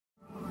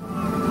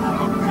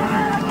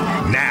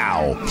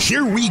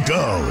Here we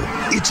go.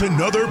 It's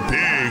another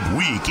big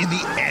week in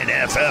the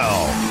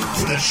NFL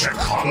for the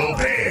Chicago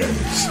Bears.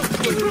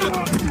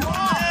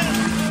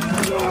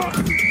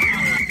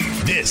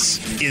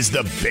 This is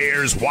the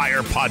Bears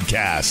Wire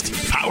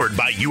Podcast, powered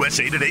by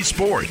USA Today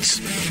Sports.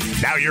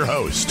 Now your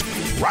host,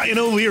 Ryan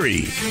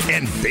O'Leary,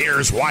 and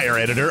Bears Wire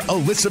editor,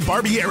 Alyssa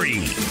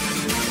Barbieri.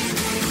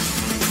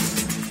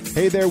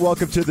 Hey there,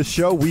 welcome to the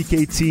show, Week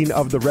 18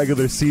 of the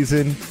regular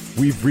season.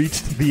 We've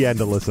reached the end,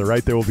 Alyssa,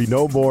 right? There will be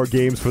no more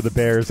games for the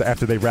Bears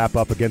after they wrap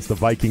up against the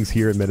Vikings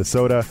here in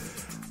Minnesota.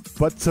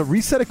 But to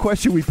reset a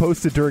question we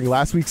posted during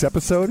last week's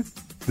episode,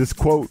 this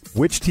quote,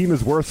 which team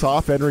is worse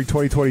off entering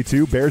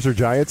 2022, Bears or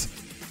Giants?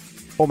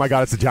 Oh my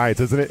God, it's the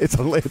Giants, isn't it? It's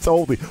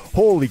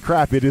holy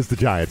crap, it is the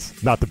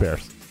Giants, not the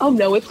Bears. Oh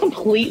no, it's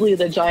completely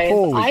the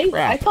Giants.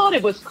 I thought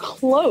it was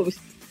close.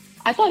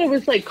 I thought it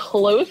was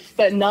close,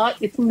 but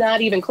it's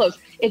not even close.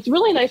 It's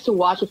really nice to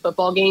watch a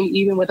football game,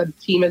 even with a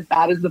team as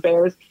bad as the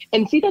Bears,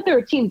 and see that there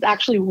are teams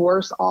actually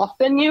worse off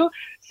than you.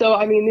 So,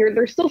 I mean,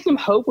 there's still some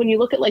hope when you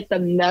look at the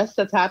mess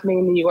that's happening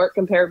in New York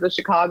compared to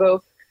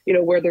Chicago,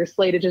 where they're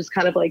slated to just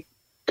kind of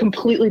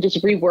completely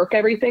just rework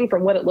everything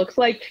from what it looks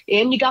like.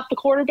 And you got the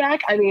quarterback.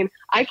 I mean,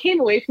 I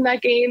came away from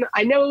that game.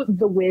 I know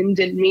the win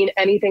didn't mean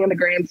anything in the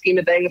grand scheme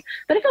of things,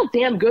 but it felt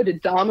damn good to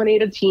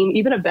dominate a team,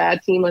 even a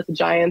bad team like the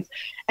Giants,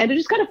 and to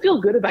just kind of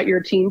feel good about your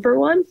team for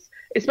once,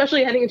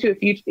 especially heading into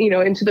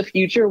into the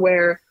future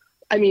where,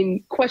 I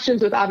mean,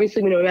 questions with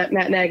obviously, Matt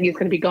Nagy is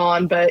going to be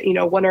gone, but,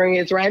 wondering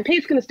is Ryan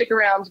Pace going to stick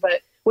around?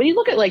 But when you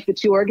look at the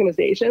two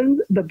organizations,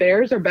 the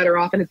Bears are better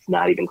off, and it's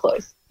not even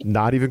close.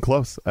 Not even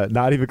close.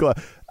 Not even close.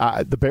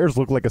 The Bears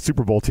look like a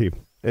Super Bowl team.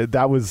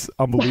 That was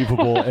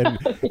unbelievable, and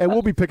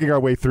we'll be picking our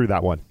way through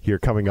that one here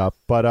coming up.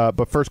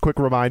 But first, quick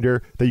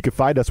reminder that you can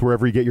find us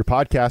wherever you get your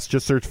podcasts.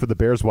 Just search for the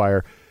Bears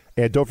Wire,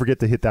 and don't forget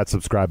to hit that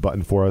subscribe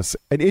button for us.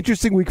 An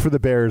interesting week for the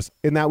Bears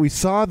in that we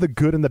saw the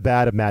good and the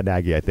bad of Matt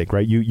Nagy. I think,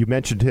 right? You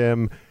mentioned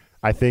him.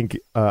 I think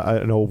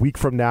a week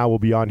from now we'll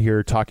be on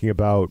here talking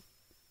about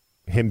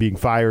him being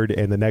fired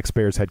and the next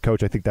Bears head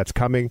coach. I think that's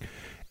coming.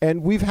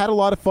 And we've had a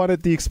lot of fun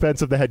at the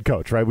expense of the head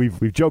coach, right?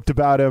 We've joked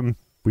about him.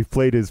 We've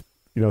played his,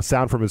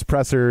 sound from his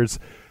pressers.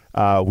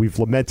 We've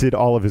lamented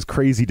all of his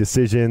crazy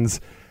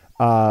decisions.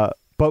 But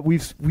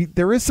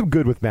there is some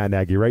good with Matt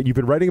Nagy, right? You've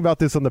been writing about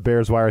this on the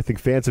Bears Wire. I think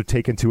fans have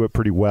taken to it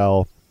pretty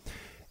well.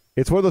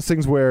 It's one of those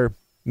things where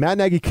Matt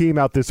Nagy came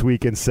out this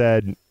week and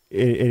said,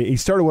 he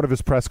started one of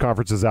his press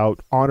conferences out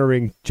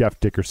honoring Jeff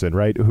Dickerson,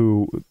 right,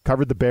 who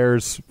covered the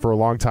Bears for a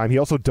long time. He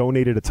also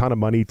donated a ton of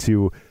money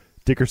to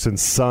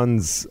Dickerson's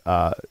son's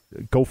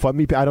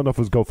GoFundMe. I don't know if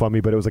it was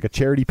GoFundMe, but it was a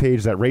charity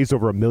page that raised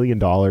over $1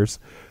 million.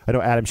 I know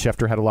Adam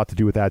Schefter had a lot to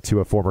do with that too,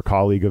 a former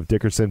colleague of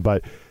Dickerson.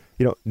 But,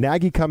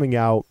 Nagy coming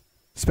out,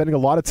 spending a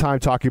lot of time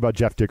talking about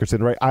Jeff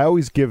Dickerson, right? I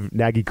always give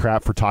Nagy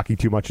crap for talking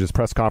too much at his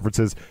press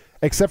conferences,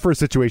 except for a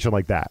situation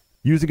like that.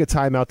 Using a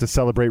timeout to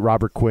celebrate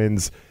Robert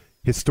Quinn's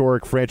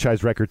historic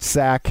franchise record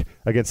sack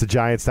against the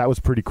Giants. That was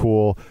pretty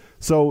cool.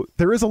 So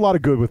there is a lot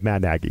of good with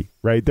Matt Nagy,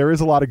 right? There is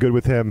a lot of good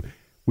with him.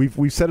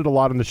 We've said it a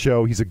lot on the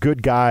show. He's a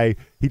good guy.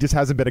 He just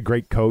hasn't been a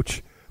great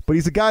coach. But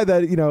he's a guy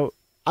that,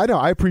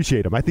 I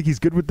appreciate him. I think he's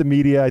good with the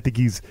media. I think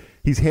he's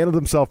handled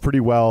himself pretty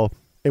well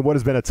in what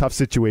has been a tough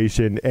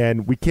situation,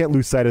 and we can't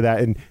lose sight of that.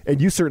 And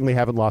you certainly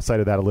haven't lost sight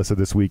of that, Alyssa,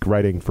 this week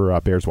writing for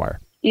Bears Wire.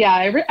 Yeah,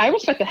 I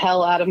respect the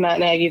hell out of Matt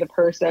Nagy, the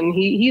person.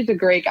 He's a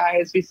great guy,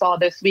 as we saw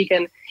this week,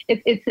 and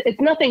it's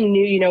nothing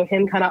new,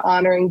 him kind of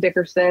honoring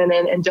Dickerson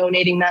and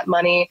donating that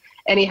money.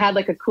 And he had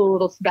a cool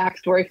little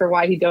backstory for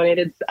why he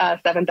donated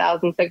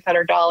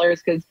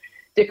 $7,600 because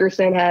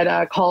Dickerson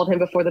had called him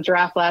before the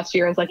draft last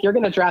year and was you're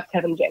going to draft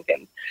Tevin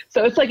Jenkins.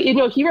 So it's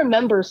he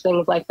remembers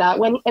things like that.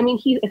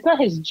 It's not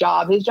his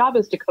job. His job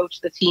is to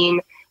coach the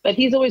team, but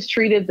he's always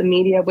treated the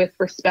media with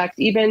respect,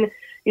 even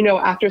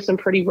after some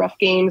pretty rough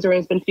games or when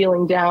he's been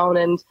feeling down.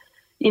 And,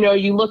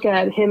 you look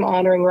at him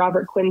honoring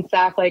Robert Quinn's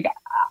sack,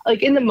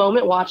 in the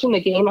moment watching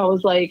the game, I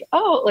was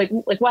oh,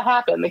 what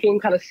happened? The game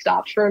kind of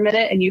stopped for a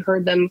minute and you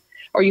heard them,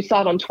 or you saw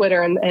it on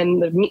Twitter and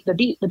the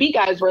beat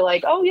guys were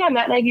oh yeah,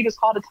 Matt Nagy just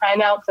called a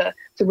timeout to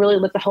really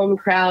let the home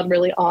crowd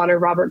really honor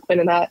Robert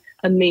Quinn and that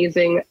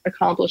amazing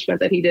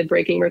accomplishment that he did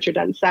breaking Richard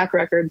Denton's sack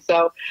record.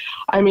 So,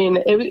 I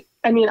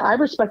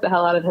respect the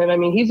hell out of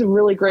him. He's a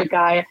really great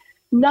guy.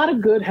 Not a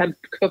good head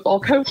football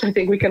coach. I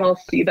think we can all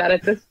see that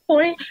at this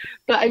point.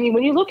 But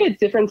when you look at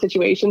different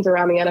situations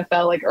around the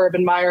NFL, like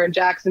Urban Meyer in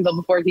Jacksonville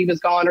before he was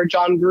gone, or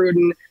John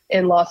Gruden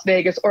in Las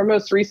Vegas, or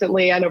most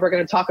recently, I know we're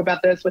going to talk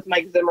about this with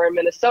Mike Zimmer in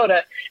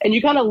Minnesota, and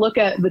you kind of look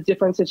at the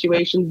different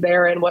situations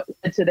there and what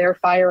led to their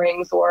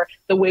firings or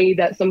the way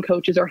that some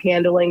coaches are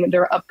handling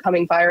their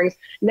upcoming firings.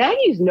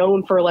 Nagy's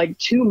known for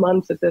 2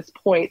 months at this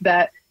point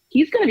that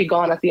he's going to be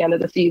gone at the end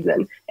of the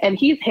season. And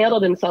he's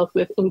handled himself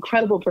with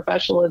incredible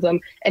professionalism,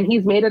 and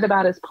he's made it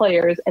about his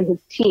players and his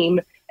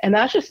team. And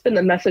that's just been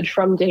the message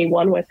from day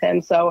one with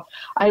him. So,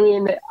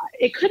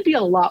 it could be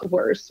a lot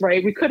worse,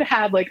 right? We could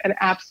have an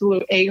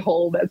absolute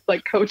a-hole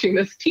that's coaching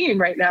this team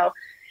right now.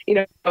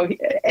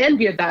 and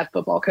be a bad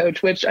football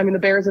coach, which, I mean, the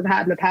Bears have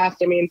had in the past.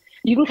 I mean,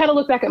 you can kind of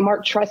look back at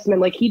Mark Trestman,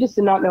 like he just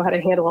did not know how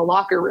to handle a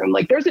locker room.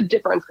 Like there's a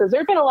difference because there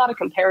have been a lot of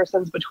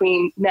comparisons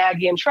between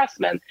Nagy and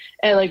Trestman.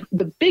 And like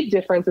the big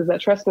difference is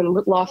that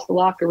Trestman lost the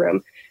locker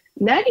room.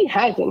 Nagy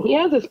hasn't. He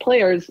has his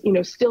players,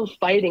 still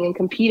fighting and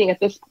competing at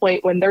this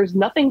point when there's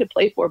nothing to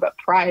play for but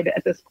pride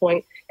at this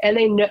point. And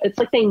they know, it's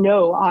like they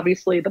know,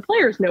 obviously, the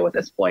players know at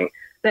this point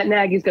that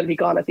Nagy's going to be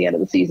gone at the end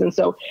of the season.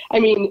 So, I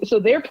mean, so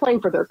they're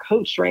playing for their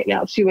coach right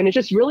now, too. And it's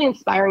just really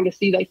inspiring to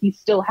see that he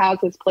still has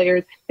his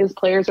players. His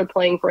players are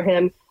playing for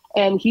him.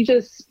 And he's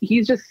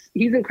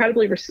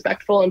incredibly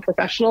respectful and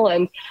professional.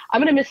 And I'm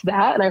going to miss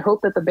that. And I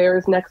hope that the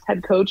Bears' next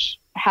head coach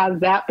has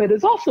that, but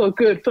is also a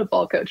good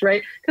football coach,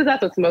 right? Because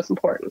that's what's most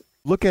important.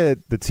 Look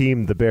at the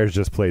team the Bears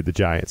just played, the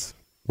Giants.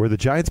 Were the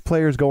Giants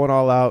players going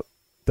all out?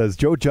 Does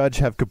Joe Judge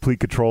have complete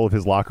control of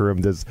his locker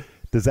room? Does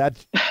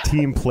that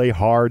team play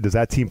hard? Does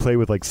that team play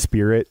with like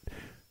spirit?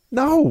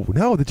 No.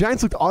 The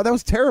Giants looked, that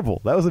was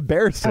terrible. That was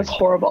embarrassing. That's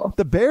horrible.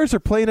 The Bears are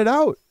playing it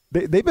out.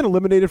 They've been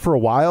eliminated for a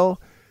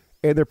while,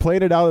 and they're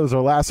playing it out. It was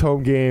our last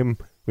home game.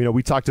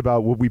 We talked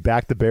about would we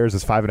back the Bears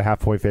as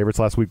 5.5-point favorites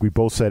last week. We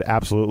both said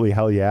absolutely,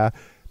 hell yeah,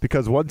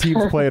 because one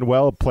team's playing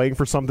well, playing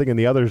for something, and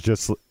the other's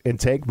just in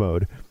tank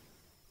mode.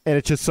 And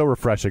it's just so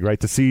refreshing, right?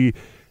 To see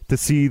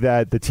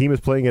that the team is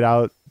playing it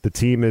out. The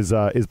team is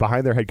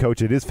behind their head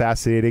coach. It is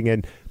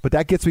fascinating, but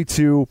that gets me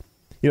to,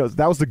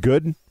 that was the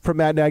good from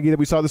Matt Nagy that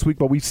we saw this week,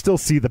 but we still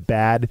see the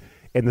bad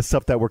and the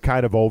stuff that we're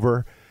kind of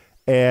over.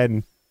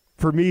 And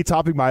for me,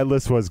 topping my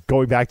list was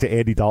going back to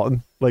Andy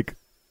Dalton. Like,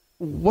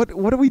 what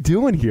are we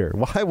doing here?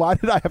 Why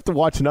did I have to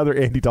watch another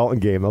Andy Dalton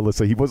game,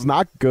 Alyssa? He was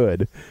not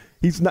good.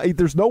 He's not.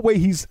 There's no way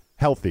he's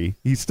healthy.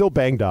 He's still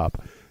banged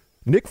up.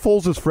 Nick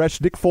Foles is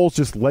fresh. Nick Foles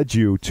just led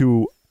you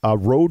to a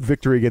road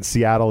victory against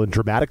Seattle in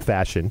dramatic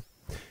fashion.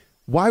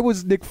 Why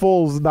was Nick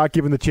Foles not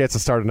given the chance to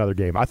start another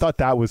game? I thought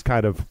that was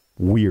kind of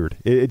weird.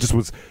 It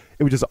was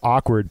just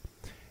awkward.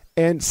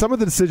 And some of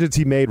the decisions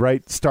he made,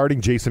 right,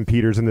 starting Jason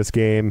Peters in this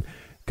game,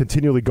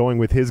 continually going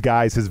with his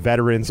guys, his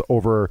veterans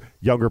over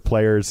younger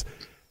players,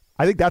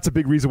 I think that's a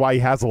big reason why he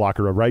has the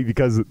locker room, right?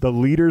 Because the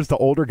leaders, the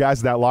older guys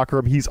in that locker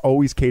room, he's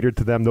always catered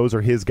to them. Those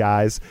are his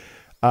guys.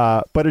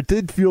 But it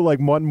did feel like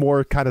one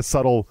more kind of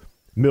subtle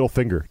middle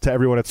finger to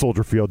everyone at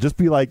Soldier Field. Just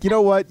be like, you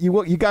know what?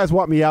 You guys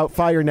want me out.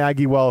 Fire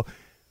Nagy. Well,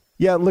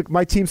 yeah, look,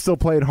 my team's still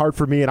playing hard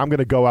for me, and I'm going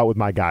to go out with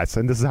my guys,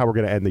 and this is how we're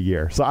going to end the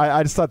year. So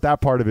I just thought that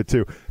part of it,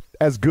 too.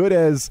 As good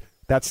as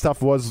that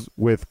stuff was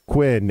with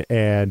Quinn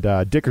and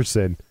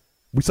Dickerson,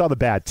 we saw the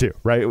bad, too,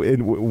 right?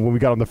 When we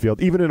got on the field.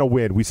 Even in a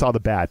win, we saw the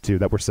bad, too,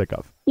 that we're sick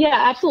of.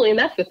 Yeah, absolutely, and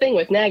that's the thing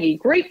with Nagy.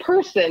 Great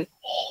person,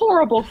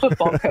 horrible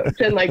football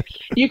coach. And, like,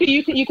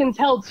 you can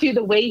tell, too,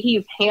 the way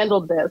he's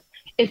handled this.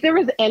 If there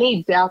was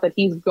any doubt that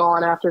he's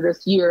gone after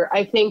this year,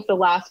 I think the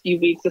last few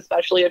weeks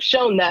especially have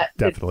shown that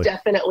it's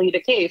definitely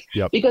the case.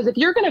 Yep. Because if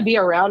you're going to be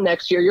around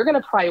next year, you're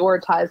going to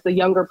prioritize the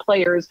younger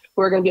players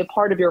who are going to be a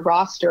part of your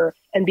roster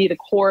and be the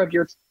core of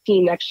your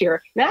team next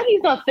year.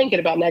 Nagy's not thinking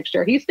about next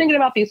year. He's thinking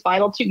about these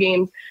final two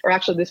games, or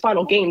actually this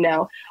final game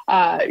now,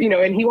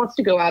 and he wants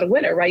to go out a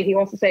winner, right? He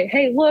wants to say,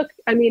 hey, look,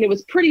 I mean, it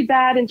was pretty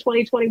bad in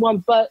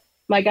 2021, but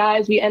my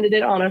guys, we ended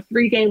it on a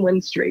 3-game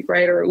win streak,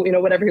 right? Or,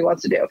 whatever he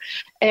wants to do.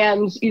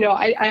 And,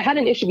 I had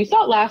an issue. We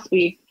saw it last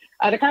week.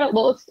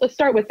 Let's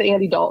start with the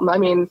Andy Dalton. I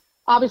mean,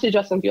 obviously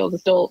Justin Fields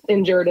is still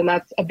injured, and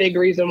that's a big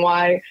reason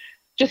why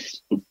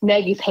just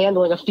Nagy's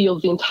handling of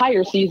Fields the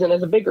entire season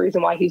is a big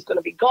reason why he's going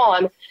to be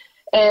gone.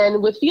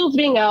 And with Fields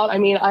being out, I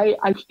mean,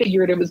 I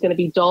figured it was going to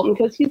be Dalton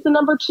because he's the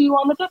number 2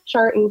 on the depth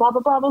chart and blah,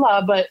 blah, blah, blah,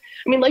 blah. But,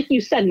 I mean, like you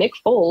said, Nick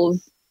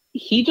Foles,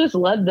 he just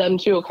led them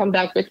to a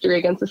comeback victory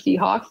against the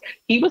Seahawks.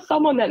 He was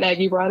someone that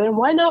Nagy brought in.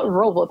 Why not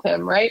roll with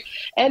him, right?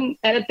 And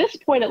at this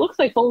point, it looks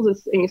like Foles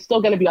is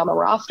still going to be on the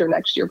roster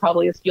next year,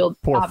 probably as Fields,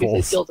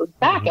 obviously Fields is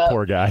backup.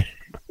 Poor guy.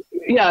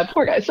 Yeah,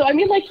 poor guy. So, I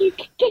mean, like, you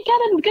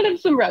get him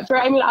some reps,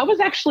 right? I mean, I was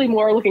actually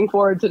more looking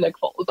forward to Nick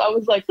Foles. I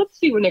was like, let's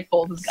see what Nick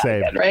Foles has got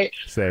again, right?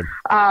 Same.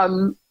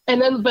 And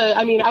then, but,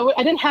 I mean, I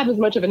didn't have as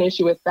much of an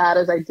issue with that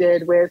as I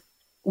did with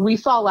we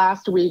saw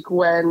last week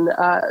when,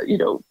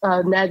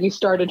 Nagy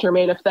started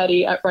Jermaine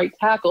Ifedi at right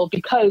tackle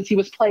because he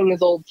was playing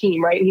his old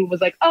team, right? And he was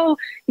like,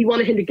 he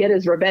wanted him to get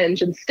his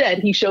revenge. Instead,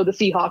 he showed the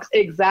Seahawks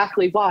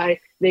exactly why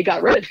they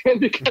got rid of him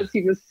because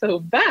he was so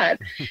bad.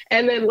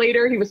 And then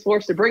later he was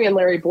forced to bring in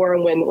Larry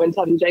Borum when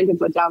Tevin Jenkins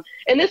went down.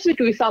 And this week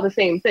we saw the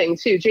same thing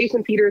too.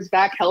 Jason Peters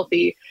back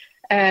healthy,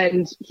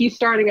 and he's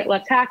starting at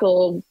left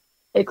tackle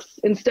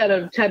instead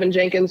of Tevin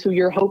Jenkins, who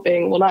you're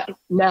hoping, well, not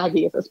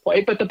Nagy at this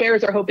point, but the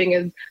Bears are hoping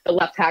is the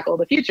left tackle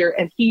of the future,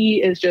 and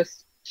he is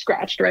just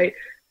scratched, right?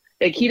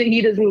 Like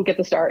he doesn't get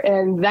the start,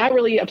 and that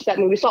really upset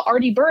me. We saw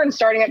Artie Burns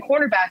starting at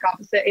cornerback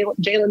opposite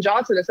Jalen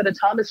Johnson instead of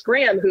Thomas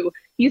Graham, who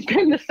he's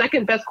been the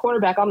second best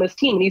cornerback on this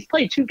team, and he's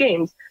played 2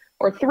 games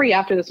or 3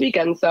 after this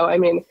weekend. So, I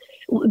mean,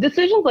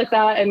 decisions like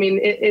that, I mean,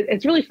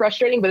 it's really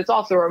frustrating, but it's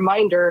also a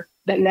reminder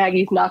that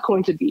Nagy's not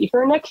going to be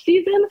here next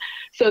season.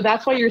 So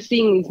that's why you're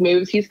seeing these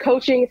moves. He's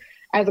coaching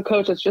as a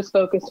coach that's just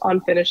focused on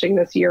finishing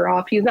this year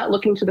off. He's not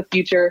looking to the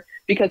future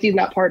because he's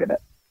not part of it.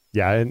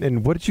 Yeah,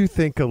 and what did you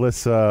think,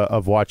 Alyssa,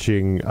 of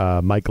watching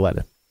Mike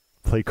Glennon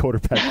play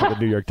quarterback for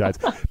the New York Giants?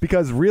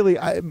 Because really,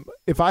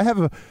 if I have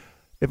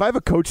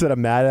a coach that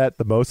I'm mad at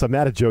the most, I'm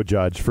mad at Joe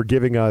Judge for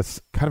giving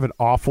us kind of an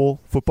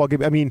awful football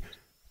game. I mean,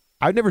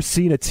 I've never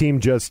seen a team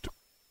just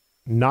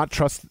not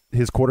trust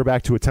his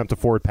quarterback to attempt a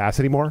forward pass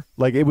anymore.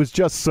 Like, it was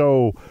just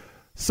so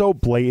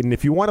blatant.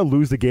 If you want to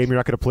lose the game, you're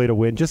not going to play to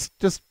win. Just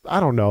I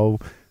don't know,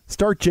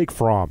 start Jake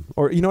Fromm,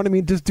 or you know what I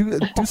mean. Just do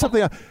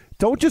something.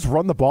 Don't just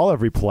run the ball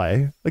every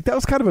play. Like, that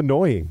was kind of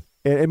annoying.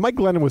 And Mike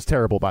Glennon was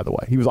terrible, by the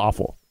way. He was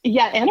awful.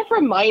 Yeah, and a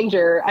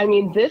reminder, I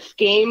mean, this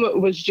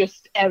game was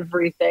just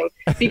everything.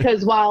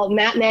 Because while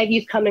Matt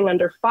Nagy's coming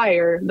under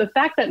fire, the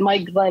fact that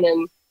Mike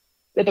Glennon,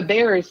 that the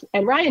Bears,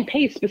 and Ryan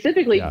Pace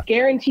specifically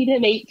guaranteed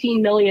him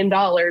 $18 million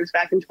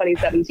back in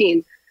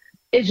 2017,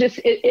 it's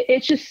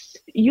just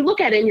you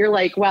look at it and you're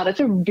like, wow, that's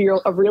a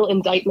real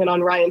indictment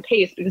on Ryan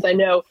Pace, because I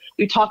know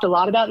we talked a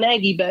lot about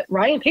Nagy, but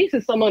Ryan Pace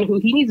is someone who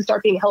he needs to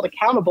start being held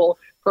accountable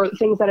for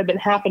things that have been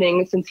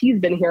happening since he's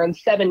been here in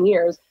 7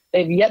 years.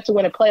 They've yet to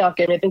win a playoff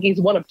game. I think he's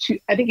one of two.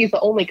 I think he's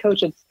the only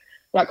coach a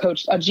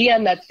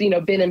GM that's,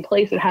 been in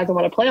place that hasn't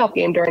won a playoff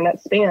game during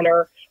that span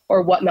or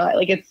whatnot.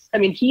 Like,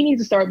 he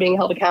needs to start being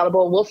held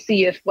accountable. We'll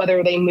see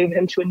whether they move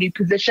him to a new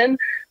position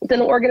within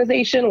the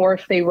organization, or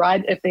if they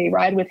ride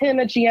with him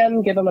at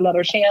GM, give him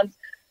another chance.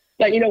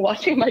 But,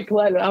 watching Mike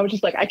Glennon, I was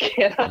just like, I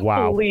cannot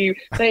believe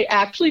they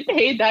actually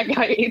paid that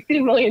guy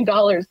 $18 million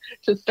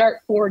to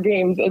start 4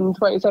 games in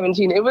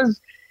 2017. It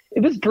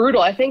was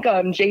brutal. I think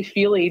Jay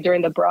Feely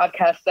during the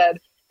broadcast said,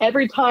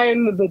 every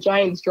time the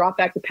Giants drop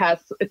back to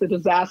pass, it's a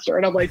disaster.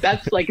 And I'm like,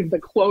 that's like the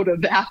quote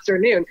of the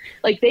afternoon.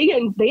 Like, they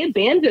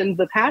abandoned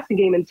the passing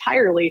game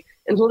entirely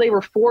until they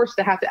were forced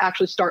to have to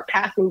actually start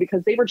passing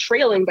because they were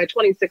trailing by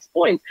 26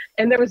 points.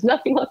 And there was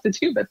nothing left to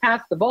do but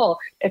pass the ball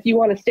if you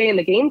want to stay in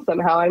the game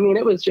somehow. I mean,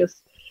 it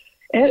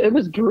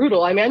was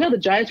brutal. I mean, I know the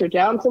Giants are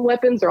down some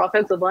weapons. Their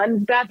offensive line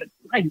is bad, but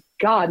my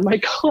God,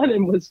 Mike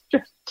Glennon was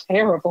just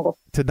terrible.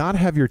 To not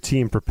have your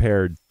team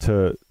prepared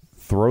to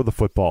throw the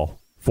football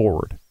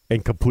forward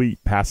and complete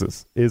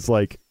passes is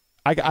like,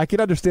 I can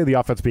understand the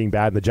offense being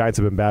bad, and the Giants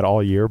have been bad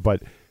all year,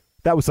 but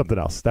that was something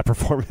else. That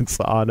performance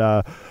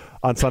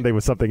on Sunday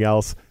was something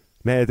else.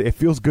 Man, it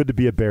feels good to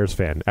be a Bears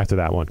fan after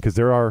that one, because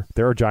there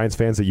are Giants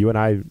fans that you and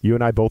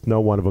I both know.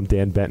 One of them,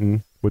 Dan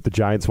Benton, with the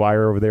Giants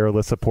wire over there.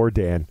 Alyssa, poor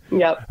Dan.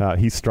 Yep.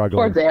 He's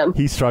struggling. Poor Dan.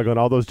 He's struggling.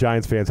 All those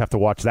Giants fans have to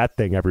watch that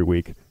thing every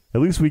week.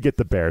 At least we get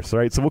the Bears, all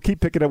right? So we'll keep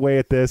picking away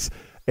at this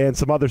and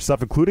some other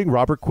stuff, including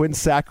Robert Quinn's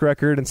sack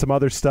record and some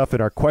other stuff in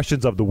our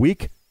questions of the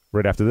week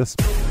right after this.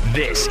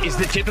 This is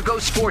the Tipico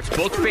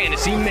Sportsbook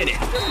Fantasy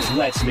Minute.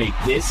 Let's make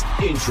this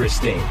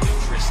interesting.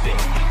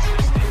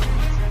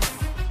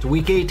 To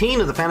Week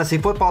 18 of the fantasy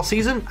football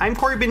season, I'm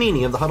Corey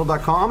Benini of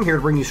thehuddle.com, here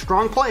to bring you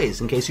strong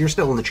plays in case you're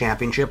still in the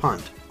championship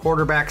hunt.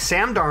 Quarterback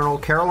Sam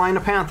Darnold, Carolina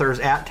Panthers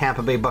at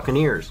Tampa Bay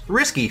Buccaneers.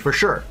 Risky for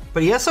sure,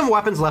 but he has some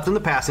weapons left in the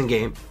passing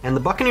game, and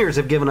the Buccaneers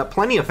have given up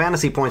plenty of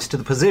fantasy points to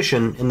the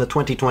position in the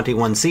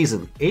 2021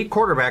 season. 8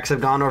 quarterbacks have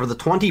gone over the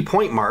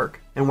 20-point mark,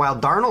 and while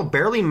Darnold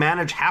barely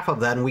managed half of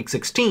that in Week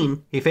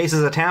 16, he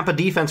faces a Tampa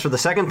defense for the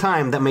second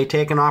time that may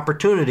take an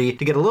opportunity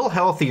to get a little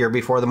healthier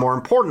before the more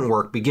important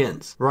work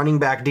begins. Running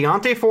back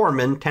Deontay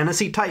Foreman,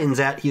 Tennessee Titans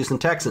at Houston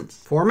Texans.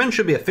 Foreman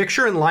should be a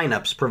fixture in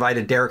lineups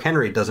provided Derrick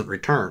Henry doesn't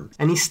return,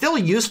 and he's still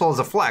useful as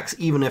a flex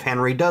even if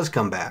Henry does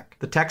come back.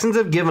 The Texans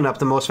have given up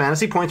the most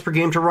fantasy points per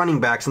game to running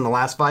backs in the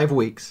last 5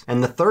 weeks,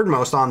 and the 3rd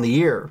most on the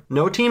year.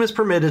 No team has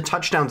permitted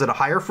touchdowns at a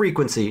higher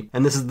frequency,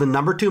 and this is the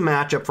number 2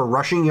 matchup for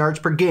rushing yards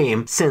per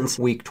game since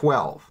Week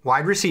 12.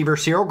 Wide receiver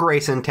Cyril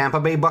Grayson, Tampa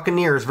Bay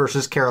Buccaneers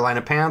versus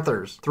Carolina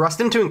Panthers. Thrust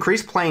into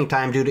increased playing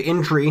time due to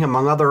injury,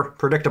 among other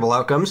predictable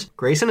outcomes,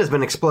 Grayson has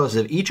been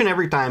explosive each and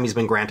every time he's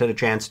been granted a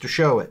chance to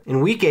show it.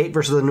 In Week 8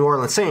 versus the New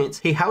Orleans Saints,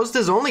 he housed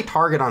his only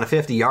target on a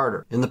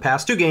 50-yarder. In the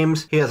past 2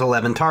 games, he has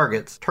 11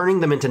 targets, turning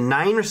them into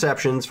 9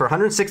 receptions for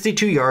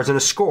 162 yards and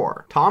a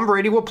score. Tom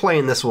Brady will play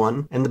in this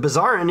one, and the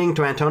bizarre ending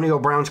to Antonio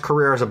Brown's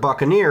career as a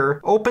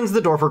Buccaneer opens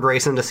the door for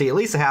Grayson to see at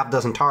least a half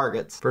dozen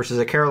targets, versus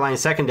a Carolina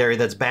secondary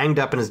that's banged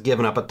up and has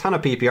given up a ton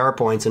of PPR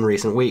points in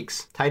recent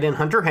weeks. Tight end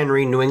Hunter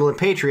Henry, New England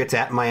Patriots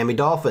at Miami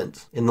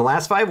Dolphins. In the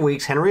last 5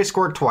 weeks, Henry has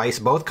scored twice,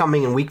 both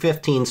coming in Week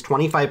 15's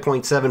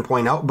 25.7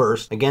 point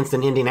outburst against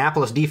an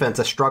Indianapolis defense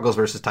that struggles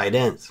versus tight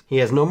ends. He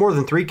has no more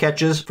than 3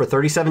 catches for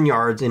 37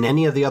 yards in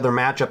any of the other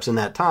matchups in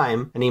that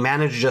time, and he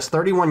managed just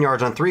 31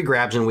 yards on 3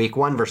 grabs in Week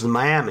 1 versus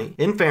Miami.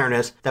 In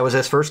fairness, that was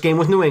his first game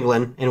with New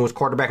England, and it was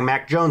quarterback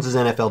Mac Jones'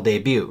 NFL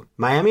debut.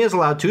 Miami has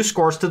allowed 2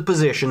 scores to the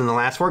position in the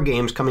last 4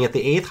 games, coming at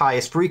the 8th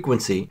highest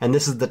frequency, and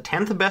this is the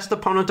 10th best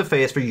opponent to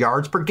face for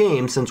yards per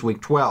game since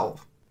Week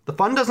 12. The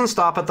fun doesn't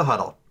stop at the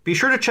huddle. Be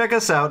sure to check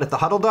us out at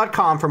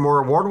thehuddle.com for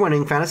more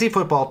award-winning fantasy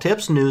football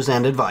tips, news,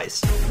 and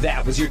advice.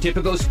 That was your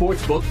Tipico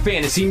Sportsbook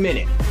Fantasy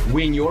Minute.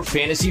 Win your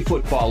fantasy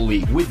football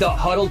league with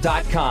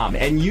thehuddle.com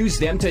and use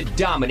them to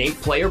dominate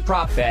player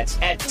prop bets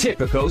at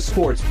Tipico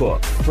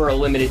Sportsbook. For a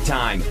limited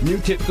time, new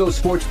Tipico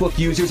Sportsbook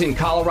users in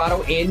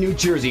Colorado and New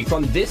Jersey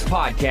from this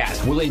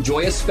podcast will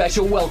enjoy a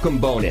special welcome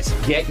bonus.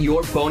 Get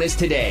your bonus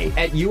today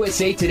at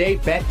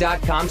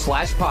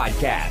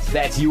usatodaybet.com/podcast.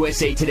 That's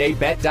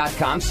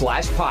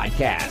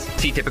usatodaybet.com/podcast.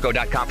 See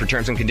Tipico.com for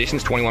terms and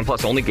conditions. 21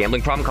 plus only.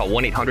 Gambling problem? Call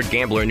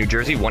 1-800-GAMBLER in New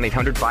Jersey.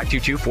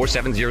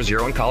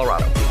 1-800-522-4700 in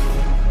Colorado.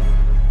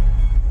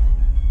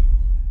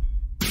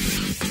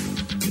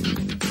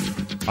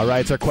 All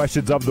right, it's our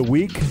questions of the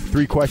week.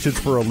 3 questions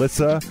for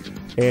Alyssa.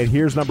 And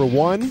here's number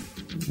 1.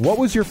 What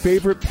was your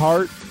favorite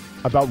part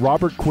about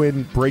Robert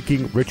Quinn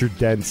breaking Richard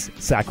Dent's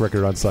sack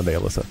record on Sunday,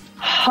 Alyssa?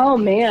 Oh,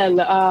 man.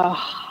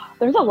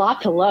 There's a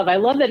lot to love. I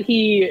love that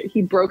he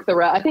broke the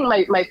record. I think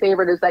my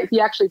favorite is that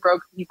he actually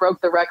broke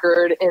the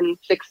record in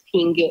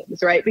 16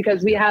 games, right?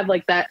 Because we have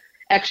like that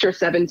extra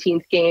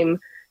 17th game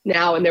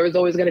now, and there was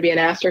always going to be an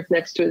asterisk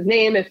next to his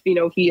name if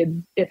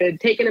it had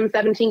taken him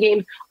 17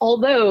 games.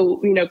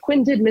 Although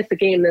Quinn did miss a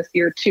game this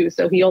year too,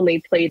 so he only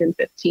played in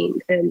 15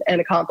 and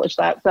accomplished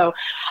that. So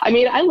I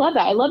mean, I love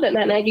that. I love that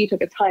Matt Nagy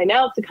took a time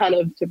out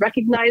to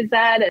recognize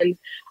that, and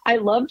I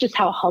love just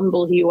how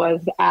humble he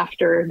was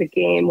after the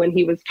game when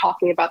he was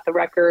talking about the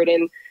record.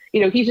 And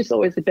he's just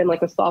always been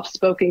like a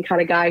soft-spoken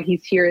kind of guy.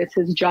 He's here. It's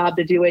his job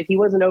to do it. He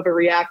wasn't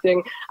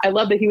overreacting. I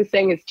love that he was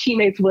saying his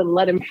teammates wouldn't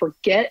let him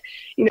forget,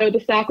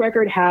 the sack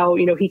record, how,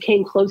 he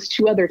came close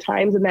 2 other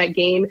times in that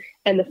game.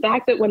 And the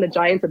fact that when the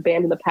Giants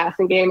abandoned the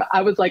passing game,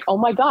 I was like, oh,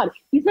 my God,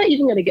 he's not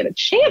even going to get a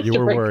chance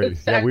to break the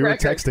sack record. We were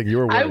texting. You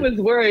were worried. I was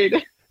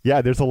worried.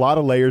 Yeah, there's a lot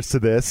of layers to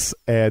this,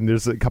 and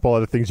there's a couple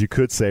other things you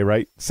could say,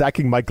 right?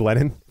 Sacking Mike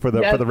Glennon for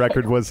the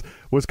record was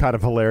kind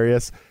of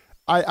hilarious.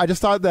 I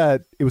just thought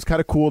that it was kind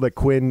of cool that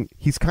Quinn,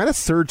 he's kind of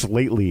surged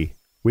lately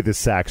with his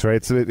sacks,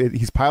 right? So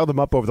he's piled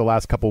them up over the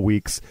last couple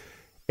weeks,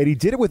 and he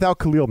did it without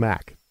Khalil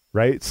Mack,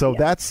 right? So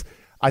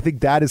I think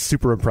that is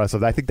super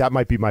impressive. I think that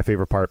might be my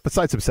favorite part,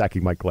 besides him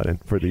sacking Mike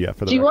Glennon for the Do you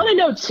record. want to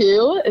know,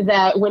 too,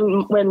 that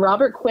when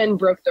Robert Quinn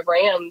broke the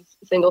Rams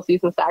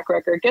single-season sack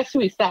record, guess who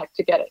he sacked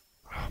to get it?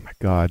 Oh, my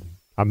God.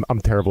 I'm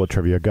terrible at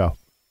trivia. Go.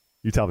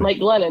 You tell me. Mike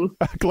Glennon.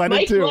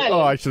 Glennon, too? Glennon.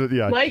 Oh, I should have,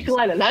 yeah. Mike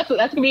Glennon. That's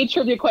going to be a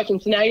trivia question.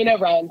 So now you know,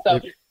 Ryan.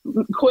 So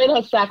Quinn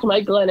has sacked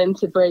Mike Glennon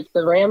to break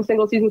the Rams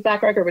single-season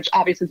sack record, which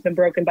obviously has been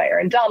broken by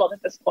Aaron Donald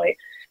at this point,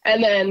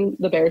 and then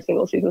the Bears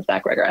single-season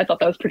sack record. I thought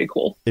that was pretty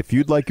cool. If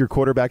you'd like your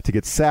quarterback to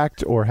get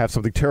sacked or have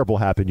something terrible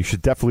happen, you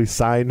should definitely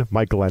sign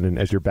Mike Glennon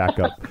as your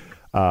backup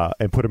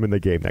and put him in the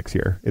game next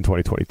year in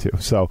 2022.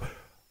 So,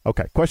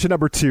 okay. Question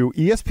number 2.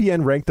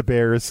 ESPN ranked the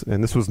Bears,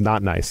 and this was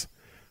not nice,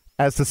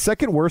 as the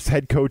second worst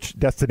head coach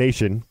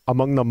destination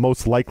among the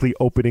most likely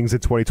openings in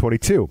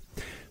 2022.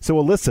 So,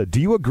 Alyssa,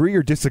 do you agree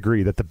or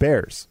disagree that the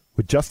Bears,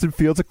 with Justin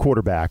Fields at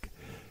quarterback,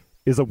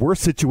 is a worse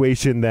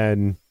situation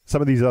than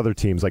some of these other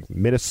teams like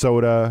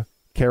Minnesota,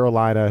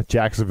 Carolina,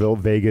 Jacksonville,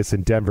 Vegas,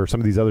 and Denver, some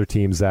of these other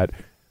teams that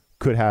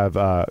could have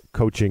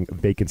coaching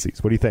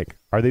vacancies? What do you think?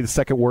 Are they the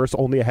second worst,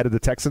 only ahead of the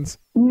Texans?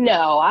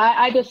 No,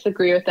 I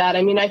disagree with that.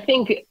 I mean, I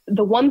think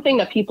the one thing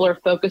that people are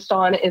focused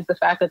on is the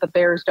fact that the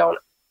Bears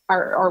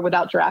are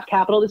without draft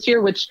capital this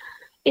year, which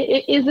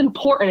it is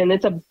important and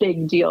it's a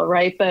big deal,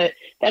 right? But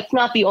that's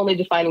not the only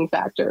defining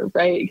factor,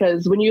 right?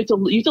 Because when you have to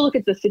look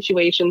at the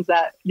situations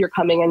that you're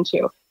coming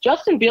into,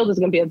 Justin Fields is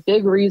going to be a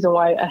big reason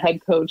why a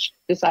head coach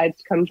decides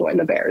to come join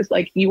the Bears.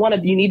 Like you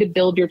need to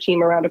build your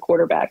team around a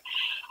quarterback.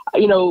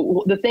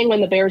 The thing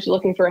when the Bears were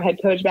looking for a head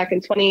coach back in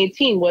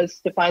 2018 was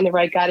to find the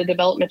right guy to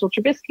develop Mitchell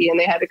Trubisky, and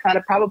they had to kind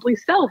of probably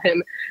sell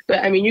him. But,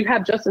 I mean, you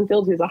have Justin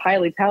Fields, who's a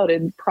highly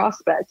touted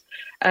prospect,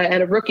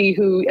 and a rookie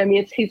who, I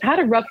mean, he's had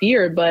a rough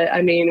year, but,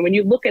 I mean, when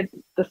you look at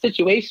the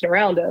situation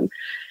around him,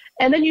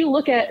 and then you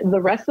look at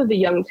the rest of the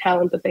young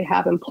talent that they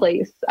have in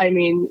place. I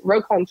mean,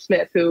 Roquan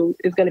Smith, who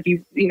is going to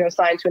be,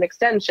 signed to an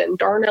extension,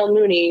 Darnell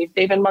Mooney,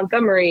 David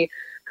Montgomery,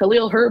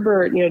 Khalil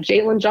Herbert,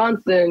 Jalen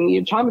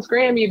Johnson, Thomas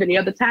Graham, even you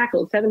have the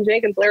tackles, Tevin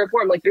Jenkins, Larry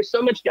Bourne. Like there's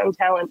so much young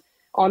talent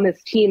on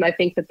this team. I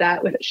think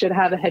that should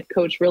have a head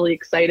coach really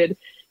excited.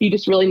 You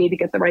just really need to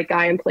get the right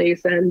guy in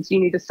place, and you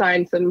need to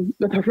sign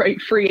the right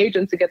free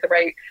agents to get the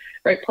right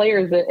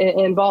players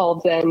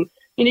involved. And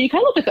you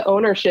kind of look at the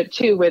ownership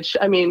too, which,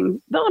 I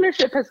mean, the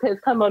ownership has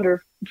come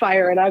under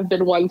fire, and I've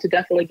been one to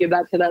definitely give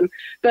that to them.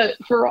 But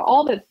for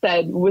all that's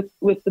said, with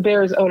the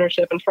Bears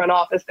ownership and front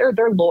office, they're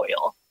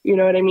loyal. You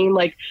know what I mean?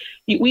 Like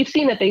we've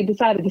seen that they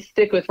decided to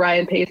stick with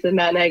Ryan Pace and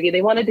Matt Nagy.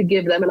 They wanted to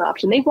give them an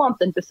option. They want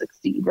them to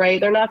succeed,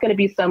 right? They're not going to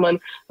be someone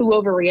who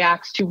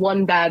overreacts to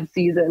one bad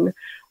season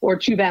or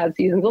 2 bad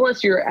seasons,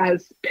 unless you're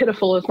as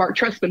pitiful as Mark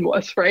Trestman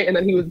was, right? And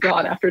then he was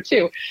gone after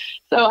 2.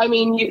 So, I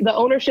mean, the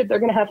ownership, they're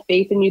going to have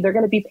faith in you. They're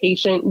going to be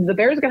patient. The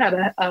Bears are going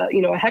to have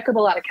a heck of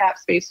a lot of cap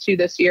space too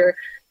this year,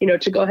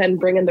 to go ahead and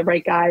bring in the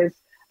right guys,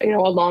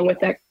 along with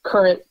that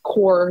current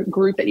core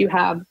group that you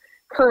have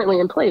currently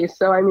in place.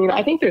 So, I mean,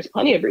 I think there's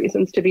plenty of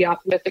reasons to be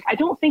optimistic. I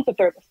don't think that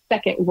they're the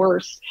second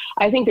worst.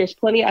 I think there's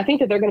plenty. I think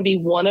that they're going to be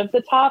one of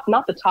the top,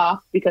 not the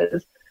top,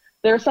 because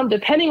there are some,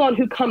 depending on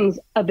who comes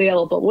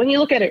available. When you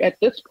look at it at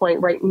this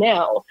point right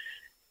now,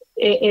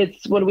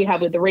 it's what do we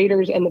have with the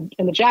Raiders and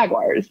the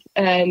Jaguars.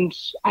 And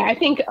I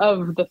think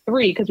of the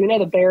three, because we know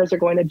the Bears are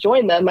going to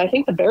join them, I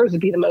think the Bears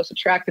would be the most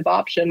attractive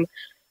option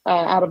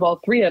out of all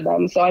three of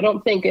them. So I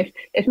don't think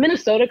if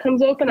Minnesota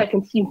comes open, I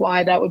can see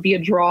why that would be a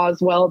draw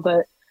as well.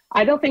 But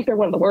I don't think they're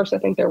one of the worst. I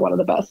think they're one of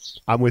the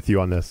best. I'm with you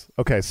on this.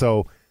 Okay,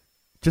 so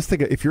just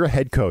think, if you're a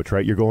head coach,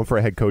 right, you're going for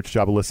a head coach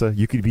job, Alyssa,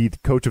 you could be the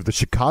coach of the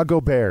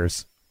Chicago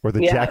Bears or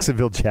the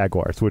Jacksonville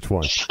Jaguars. Which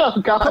one?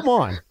 Oh, God. Come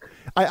on.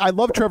 I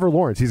love Trevor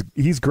Lawrence.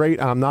 He's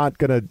great. I'm not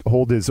going to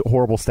hold his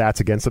horrible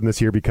stats against him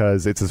this year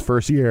because it's his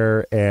first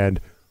year, and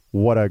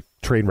what a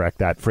train wreck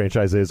that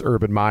franchise is.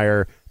 Urban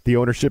Meyer, the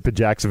ownership in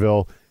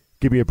Jacksonville.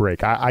 Give me a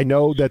break. I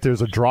know that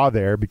there's a draw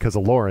there because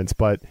of Lawrence,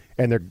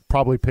 and they're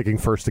probably picking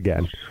first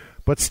again.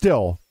 But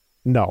still,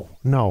 no.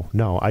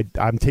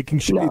 I'm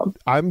taking. No.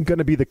 I'm going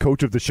to be the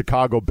coach of the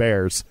Chicago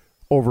Bears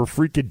over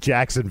freaking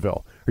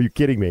Jacksonville. Are you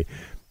kidding me?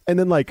 And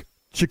then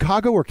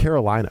Chicago or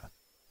Carolina?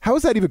 How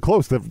is that even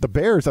close? The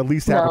Bears at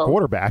least have a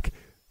quarterback.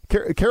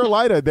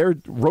 Carolina, they're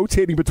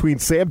rotating between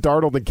Sam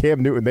Darnold and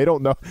Cam Newton. They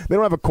don't know. They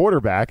don't have a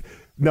quarterback.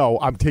 No,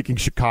 I'm taking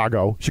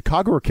Chicago.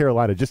 Chicago or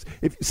Carolina.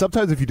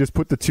 Sometimes if you just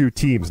put the two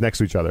teams next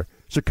to each other,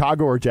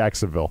 Chicago or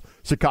Jacksonville,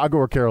 Chicago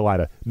or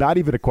Carolina, not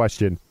even a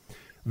question.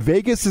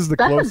 Vegas is the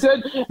closest.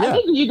 That's good. I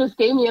think you just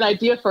gave me an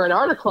idea for an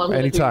article.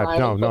 Anytime.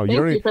 No, you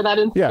don't. For that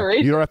inspiration.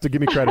 Yeah, you don't have to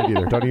give me credit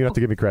either. Don't even have to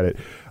give me credit.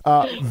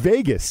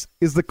 Vegas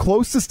is the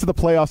closest to the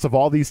playoffs of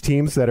all these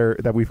teams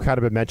that we've kind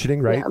of been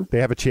mentioning. Right? Yeah. They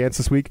have a chance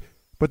this week,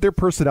 but their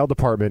personnel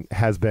department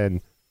has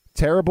been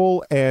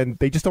terrible, and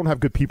they just don't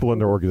have good people in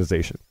their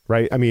organization.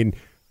 Right? I mean,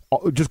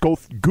 just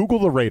Google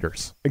the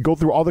Raiders and go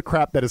through all the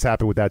crap that has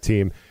happened with that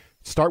team.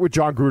 Start with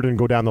John Gruden and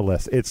go down the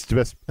list. It's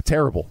just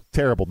terrible.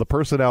 The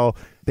personnel,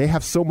 they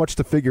have so much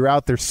to figure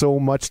out. There's so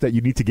much that you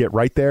need to get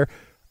right there.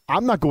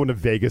 I'm not going to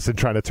Vegas and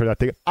trying to turn that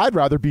thing. I'd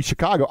rather be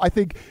Chicago. I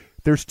think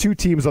there's two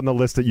teams on the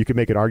list that you can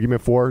make an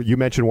argument for. You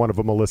mentioned one of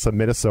them, Alyssa,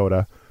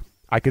 Minnesota.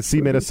 I could see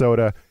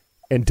Minnesota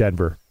and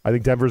Denver. I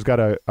think Denver's got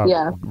a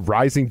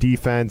rising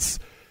defense.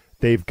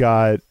 They've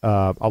got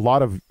a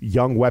lot of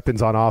young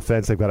weapons on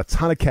offense. They've got a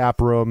ton of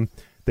cap room.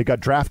 They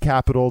got draft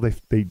capital.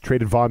 They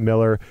traded Von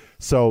Miller.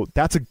 So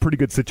that's a pretty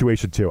good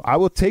situation, too. I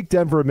will take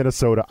Denver and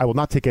Minnesota. I will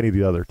not take any of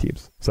the other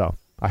teams. So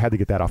I had to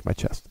get that off my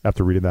chest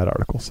after reading that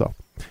article. So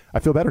I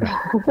feel better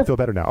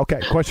now.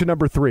 Okay, question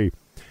number 3.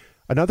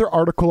 Another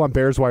article on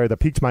Bears Wire that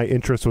piqued my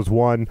interest was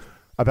one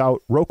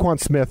about Roquan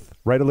Smith.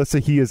 Right,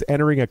 Alyssa? He is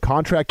entering a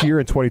contract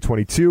year in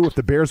 2022. If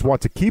the Bears want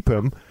to keep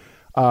him,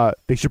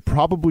 they should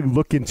probably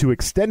look into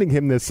extending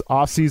him this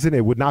offseason.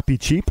 It would not be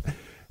cheap.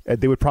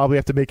 They would probably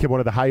have to make him one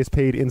of the highest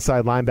paid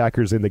inside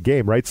linebackers in the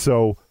game, right?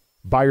 So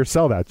buy or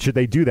sell that. Should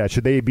they do that?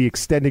 Should they be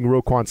extending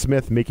Roquan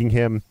Smith, making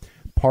him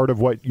part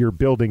of what you're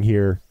building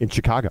here in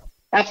Chicago?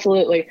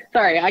 Absolutely.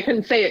 Sorry, I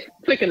couldn't say it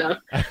quick enough.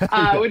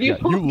 You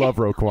love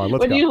Roquan.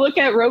 When you look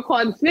at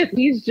Roquan Smith,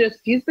 he's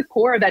the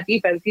core of that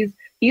defense. He's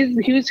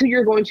who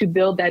you're going to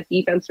build that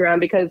defense around,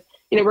 because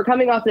we're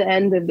coming off the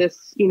end of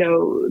this,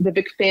 the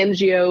Vic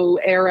Fangio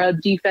era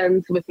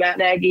defense with Matt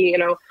Nagy,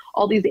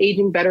 all these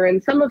aging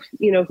veterans, some of,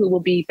 who will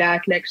be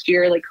back next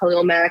year, like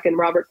Khalil Mack and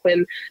Robert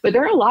Quinn. But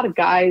there are a lot of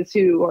guys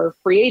who are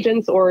free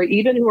agents or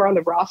even who are on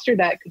the roster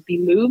that could be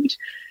moved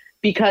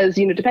because,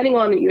 depending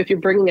on if you're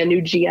bringing a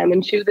new GM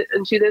into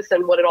this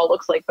and what it all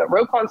looks like. But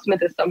Roquan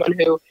Smith is someone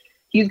who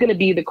he's going to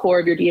be the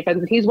core of your defense.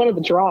 And he's one of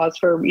the draws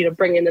for,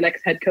 bringing in the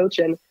next head coach.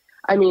 And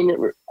I mean,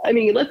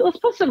 let's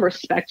put some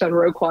respect on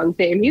Roquan's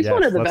name. He's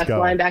one of the best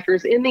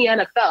linebackers in the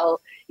NFL,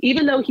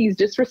 even though he's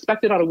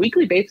disrespected on a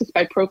weekly basis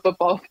by Pro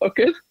Football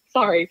Focus.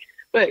 Sorry,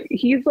 but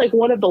he's like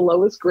one of the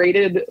lowest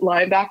graded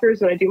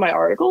linebackers when I do my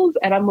articles.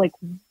 And I'm like,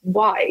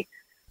 why?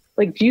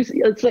 Like,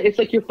 it's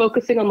like you're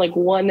focusing on like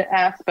one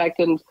aspect,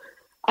 and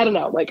I don't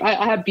know, like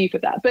I have beef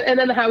with that. And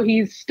then how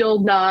he's still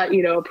not,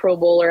 a Pro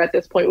Bowler at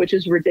this point, which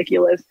is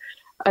ridiculous.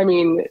 I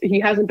mean, he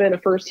hasn't been a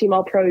first-team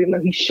All-Pro, even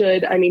though he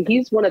should. I mean,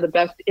 he's one of the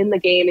best in the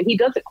game, and he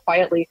does it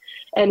quietly.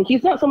 And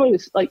he's not someone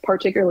who's, like,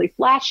 particularly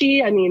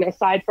flashy. I mean,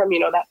 aside from,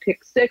 that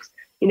pick 6,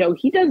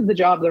 he does the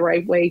job the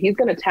right way. He's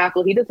going to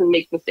tackle. He doesn't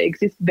make mistakes.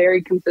 He's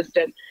very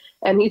consistent.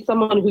 And he's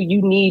someone who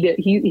you need.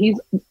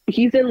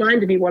 He's in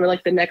line to be one of,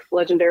 like, the next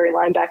legendary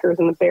linebackers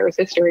in the Bears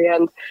history.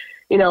 And,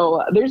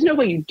 there's no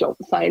way you don't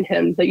sign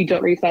him, that you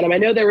don't re-sign him. I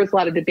know there was a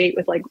lot of debate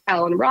with like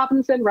Allen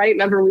Robinson, right?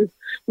 Remember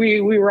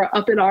we were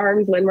up in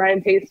arms when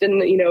Ryan Pace didn't,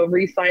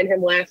 re-sign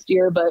him last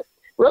year. But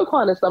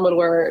Roquan is someone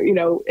where,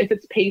 if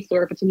it's Pace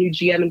or if it's a new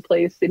GM in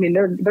place, I mean,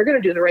 they're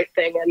going to do the right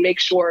thing and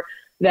make sure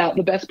that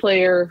the best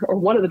player or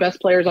one of the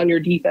best players on your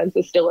defense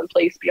is still in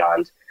place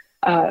beyond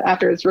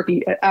after his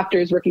rookie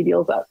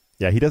deal's up.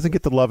 Yeah, he doesn't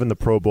get the love in the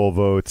Pro Bowl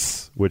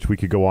votes, which we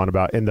could go on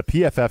about. And the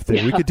PFF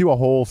thing, we could do a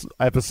whole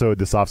episode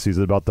this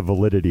offseason about the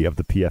validity of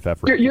the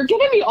PFF. You're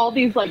giving me all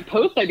these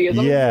post ideas.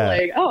 I'm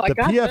like, oh, I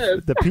got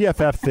this. The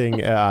PFF thing,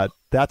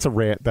 that's a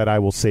rant that I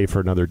will save for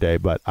another day.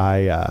 But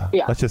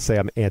let's just say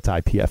I'm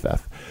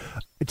anti-PFF.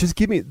 Just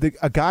give me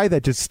a guy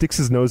that just sticks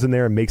his nose in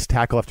there and makes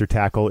tackle after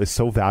tackle is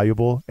so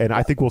valuable. And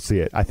I think we'll see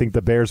it. I think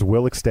the Bears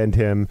will extend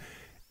him,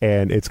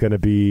 and it's going to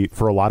be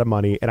for a lot of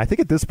money. And I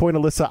think at this point,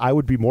 Alyssa, I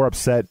would be more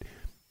upset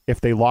if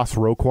they lost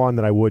Roquan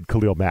than I would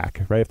Khalil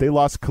Mack, right? If they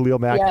lost Khalil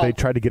Mack, they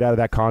tried to get out of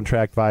that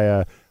contract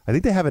via, I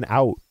think they have an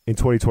out in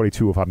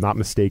 2022, if I'm not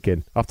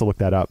mistaken. I'll have to look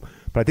that up.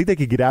 But I think they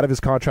could get out of his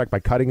contract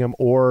by cutting him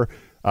or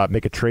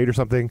make a trade or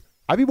something.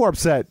 I'd be more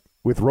upset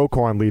with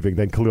Roquan leaving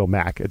than Khalil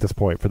Mack at this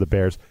point for the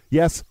Bears.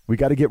 Yes, we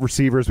got to get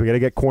receivers. We got to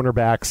get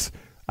cornerbacks.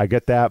 I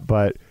get that,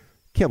 but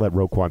can't let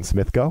Roquan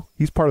Smith go.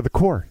 He's part of the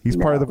core. He's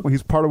part of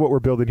what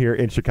we're building here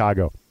in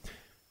Chicago.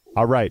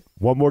 All right,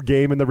 one more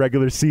game in the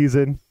regular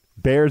season.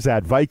 Bears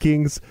at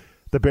Vikings.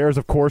 The Bears,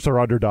 of course, are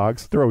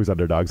underdogs. They're always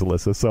underdogs,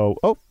 Alyssa. So,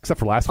 except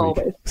for last week.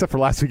 Except for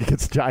last week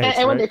against the Giants.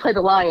 And when they play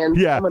the Lions.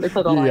 Yeah. When they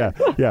play the Lions.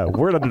 Yeah.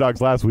 We're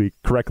underdogs last week,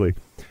 correctly.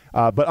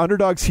 But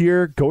underdogs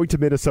here, going to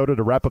Minnesota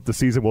to wrap up the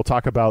season. We'll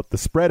talk about the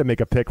spread and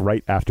make a pick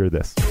right after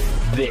this.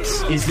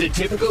 This is the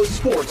Tipico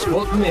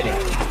Sportsbook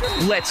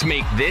Minute. Let's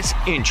make this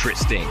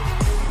interesting.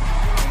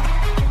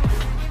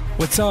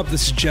 What's up?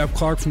 This is Jeff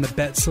Clark from the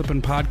Bet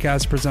Slippin'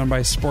 Podcast presented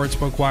by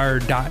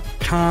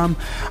SportsbookWire.com.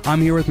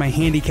 I'm here with my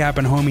handicap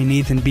and homie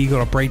Nathan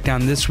Beagle to break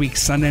down this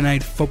week's Sunday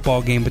night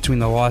football game between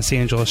the Los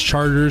Angeles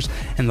Chargers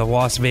and the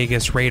Las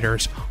Vegas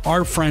Raiders.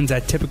 Our friends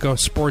at Tipico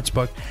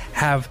Sportsbook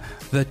have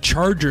the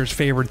Chargers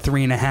favored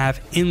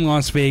 3.5 in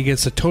Las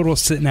Vegas. The total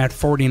sitting at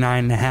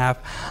 49.5.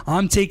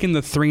 I'm taking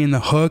the 3 in the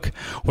hook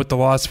with the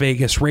Las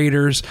Vegas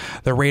Raiders.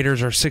 The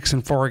Raiders are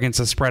 6-4 against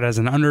the spread as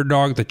an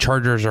underdog. The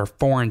Chargers are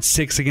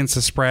 4-6 against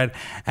the spread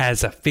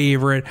as a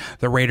favorite.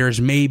 The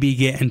Raiders may be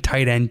getting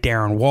tight end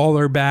Darren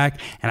Waller back,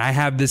 and I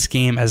have this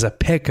game as a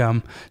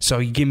pick'em. So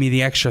you give me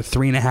the extra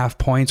 3.5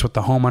 points with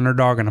the home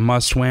underdog and a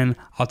must win.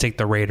 I'll take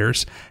the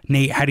Raiders.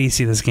 Nate, how do you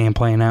see this game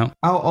playing out?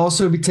 I'll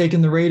also be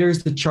taking the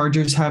Raiders. The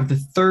Chargers have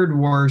the third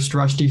worst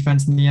rush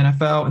defense in the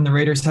NFL, and the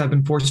Raiders have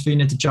been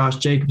force-feeding it to Josh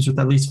Jacobs with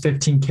at least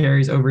 15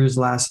 carries over his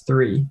last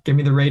 3. Give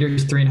me the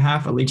Raiders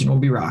 3.5. Allegiant will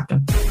be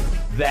rocking.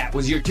 That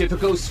was your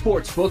Tipico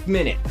Sportsbook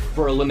Minute.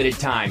 For a limited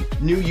time,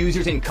 new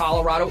users in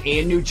Colorado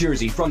and New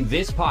Jersey from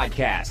this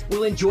podcast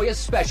will enjoy a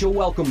special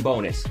welcome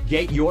bonus.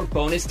 Get your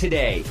bonus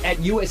today at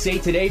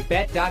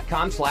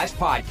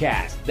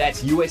usatodaybet.com/podcast.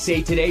 That's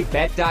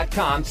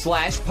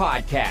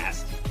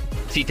usatodaybet.com/podcast.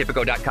 See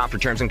Tipico.com for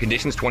terms and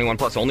conditions. 21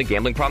 plus only.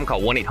 Gambling problem?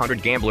 Call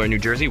 1-800-GAMBLER in New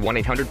Jersey.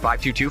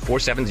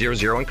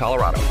 1-800-522-4700 in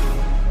Colorado.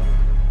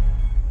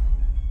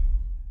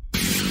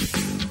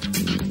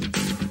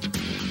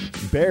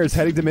 Bears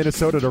heading to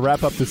Minnesota to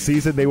wrap up the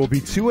season. They will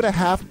be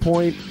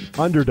 2.5-point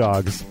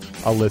underdogs,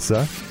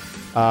 Alyssa.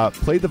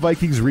 Played the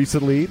Vikings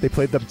recently. They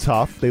played them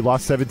tough. They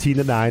lost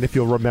 17-9, if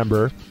you'll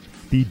remember.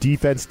 The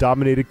defense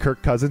dominated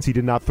Kirk Cousins. He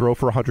did not throw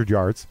for 100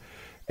 yards.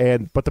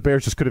 But the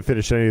Bears just couldn't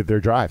finish any of their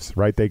drives,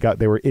 right? They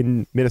were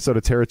in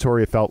Minnesota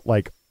territory, it felt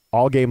like,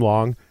 all game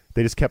long.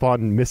 They just kept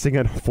on missing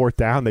on fourth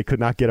down. They could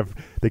not convert.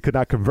 They could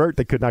not convert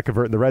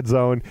in the red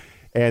zone,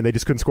 and they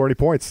just couldn't score any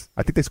points.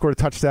 I think they scored a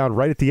touchdown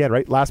right at the end,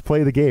 right? Last play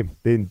of the game.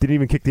 They didn't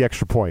even kick the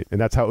extra point,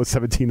 and that's how it was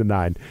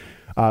 17-9.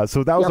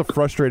 So that was a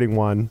frustrating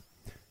one.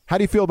 How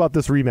do you feel about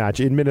this rematch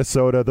in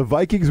Minnesota? The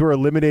Vikings were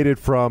eliminated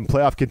from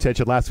playoff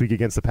contention last week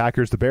against the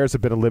Packers. The Bears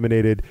have been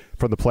eliminated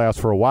from the playoffs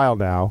for a while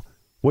now.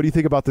 What do you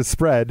think about this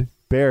spread?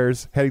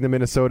 Bears heading to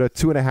Minnesota,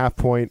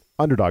 2.5-point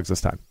underdogs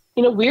this time.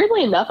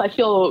 Weirdly enough, I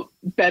feel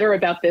better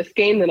about this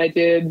game than I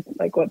did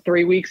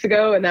 3 weeks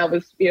ago. And that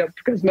was,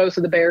 because most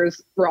of the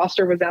Bears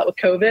roster was out with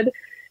COVID,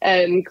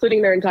 and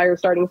including their entire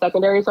starting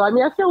secondary. So, I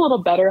feel a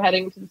little better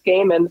heading into this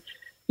game. And,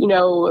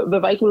 the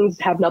Vikings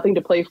have nothing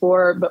to play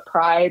for but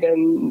pride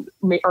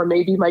or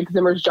maybe Mike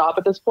Zimmer's job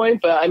at this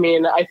point. But, I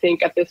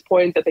think at this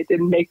point that they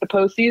didn't make the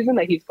postseason,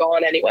 that he's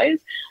gone anyways.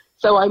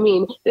 So,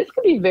 this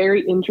could be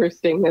very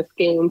interesting, this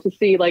game, to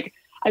see,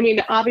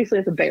 obviously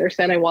as a Bears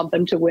fan, I want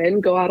them to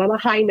win, go out on a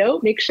high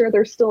note, make sure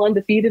they're still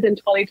undefeated in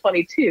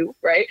 2022,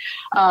 right?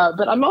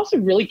 But I'm also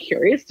really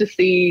curious to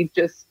see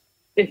just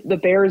if the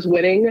Bears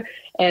winning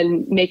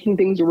and making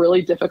things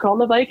really difficult on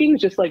the Vikings,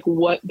 just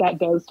what that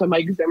does to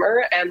Mike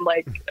Zimmer, and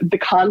the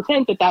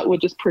content that would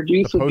just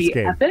produce would be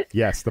epic.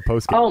 Yes, the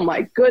post game. Oh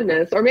my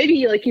goodness. Or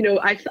maybe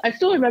I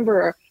still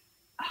remember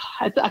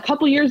a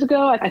couple years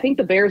ago, I think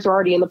the Bears were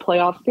already in the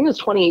playoffs. I think it was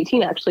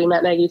 2018, actually,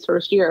 Matt Nagy's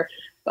first year.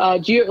 Do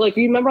you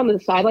remember on the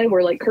sideline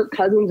where Kirk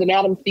Cousins and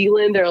Adam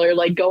Thielen, they're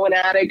going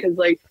at it because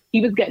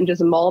he was getting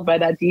just mauled by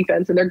that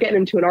defense, and they're getting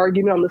into an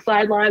argument on the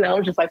sideline. And I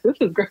was just this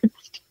is great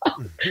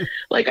stuff.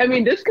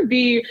 This could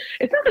be,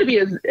 it's not going to be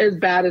as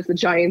bad as the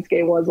Giants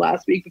game was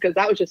last week, because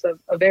that was just a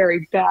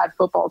very bad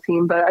football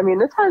team. But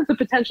this has the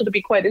potential to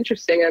be quite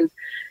interesting. And,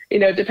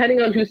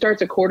 depending on who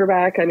starts at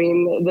quarterback,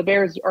 the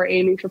Bears are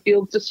aiming for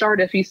Fields to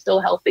start if he's still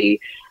healthy.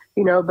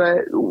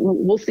 but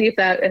we'll see if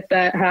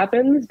that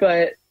happens.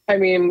 But I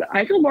mean,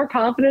 I feel more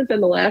confident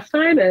than the last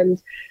time,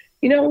 and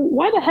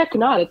why the heck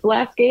not? It's the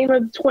last game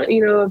of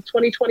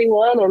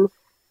 2021, and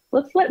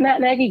let's let Matt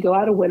Nagy go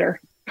out a winner.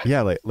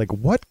 Yeah, like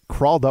what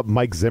crawled up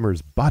Mike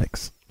Zimmer's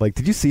buttocks? Like,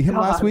 did you see him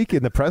last week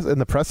in the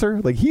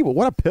presser? Like,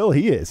 what a pill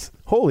he is!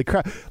 Holy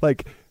crap!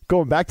 Like,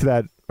 going back to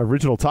that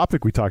original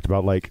topic we talked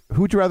about, like,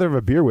 who would you rather have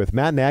a beer with,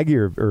 Matt Nagy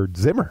or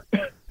Zimmer?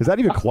 Is that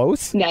even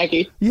close?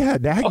 Nagy. Yeah,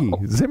 Nagy.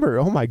 Oh. Zimmer.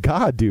 Oh my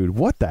God, dude!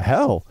 What the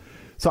hell?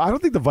 So I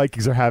don't think the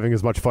Vikings are having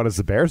as much fun as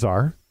the Bears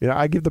are.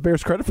 I give the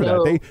Bears credit for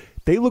that.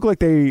 They look like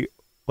they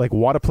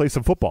want to play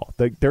some football.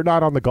 They're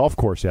not on the golf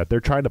course yet.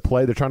 They're trying to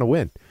play. They're trying to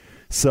win.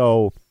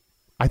 So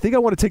I think I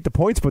want to take the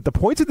points, but the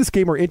points in this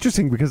game are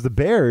interesting because the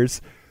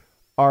Bears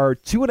are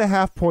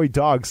 2.5-point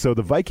dogs. So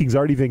the Vikings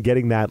aren't even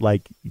getting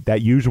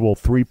that usual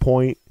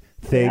 3-point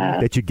thing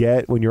that you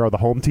get when you're on the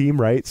home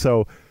team, right?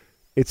 So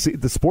it's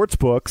the sports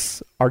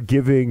books are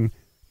giving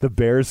the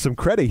Bears some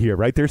credit here,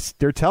 right?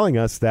 They're telling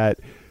us that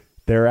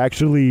they're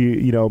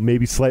actually,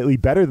 maybe slightly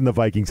better than the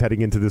Vikings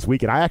heading into this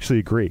week, and I actually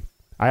agree.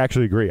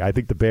 I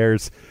think the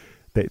Bears,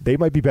 they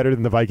might be better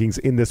than the Vikings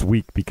in this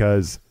week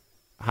because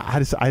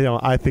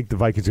I think the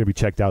Vikings are going to be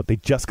checked out. They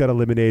just got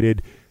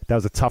eliminated. That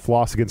was a tough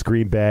loss against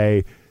Green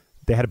Bay.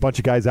 They had a bunch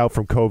of guys out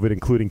from COVID,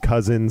 including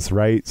Cousins,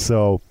 right?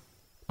 So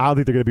I don't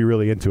think they're going to be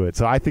really into it.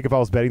 So I think if I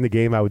was betting the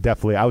game, I would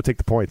take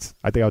the points.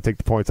 I think I would take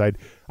the points.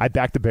 I'd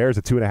back the Bears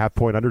at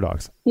 2.5-point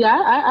underdogs.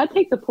 Yeah, I'd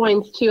take the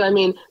points too. I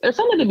mean, there's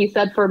something to be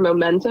said for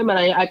momentum,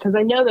 and because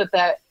I know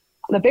that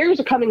the Bears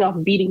are coming off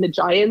beating the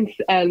Giants,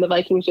 and the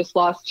Vikings just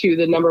lost to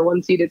the number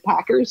 1 seeded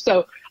Packers.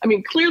 So I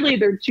mean, clearly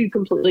they're two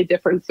completely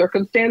different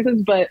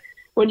circumstances, but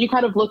when you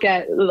kind of look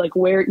at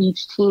where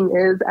each team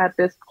is at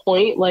this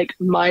point,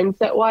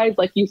 mindset wise,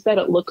 like you said,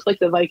 it looks like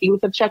the Vikings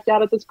have checked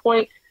out at this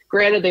point.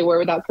 Granted, they were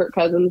without Kirk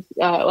Cousins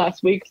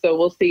last week, so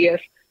we'll see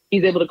if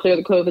he's able to clear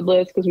the COVID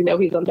list because we know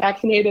he's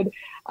unvaccinated.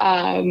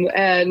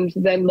 And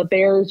then the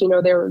Bears,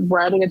 they're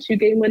riding a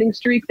 2-game winning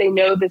streak. They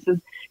know this is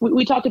 –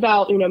 we talked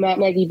about, Matt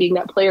Nagy being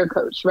that player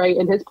coach, right?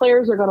 And his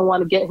players are going to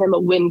want to get him a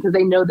win because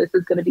they know this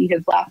is going to be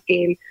his last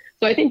game.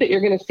 So I think that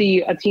you're going to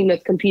see a team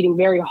that's competing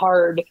very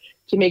hard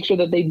to make sure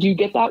that they do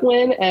get that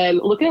win. And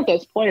looking at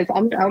those points,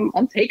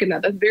 I'm taking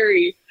that. That's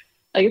very –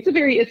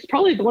 it's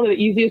probably one of the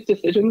easiest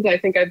decisions I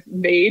think I've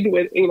made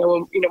with, when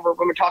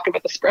we're talking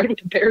about the spread with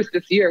the Bears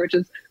this year, which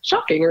is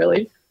shocking,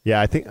 really.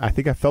 Yeah, I think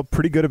I felt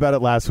pretty good about it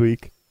last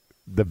week.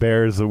 The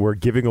Bears were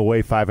giving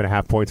away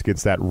 5.5 points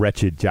against that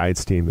wretched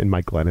Giants team in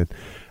Mike Glennon.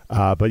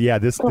 But yeah,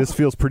 this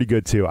feels pretty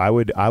good too. I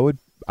would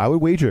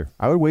wager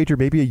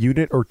maybe a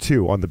unit or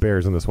 2 on the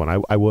Bears on this one.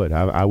 I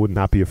would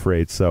not be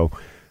afraid. So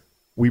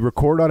we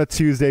record on a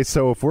Tuesday.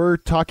 So if we're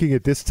talking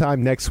at this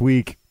time next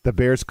week, the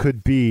Bears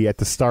could be at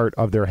the start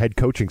of their head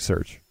coaching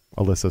search,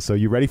 Alyssa. So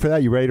you ready for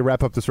that? You ready to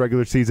wrap up this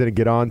regular season and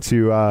get on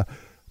to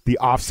the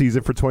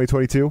offseason for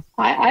 2022?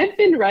 I've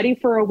been ready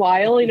for a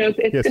while.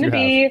 It's going to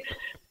be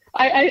 –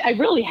 I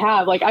really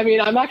have.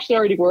 I'm actually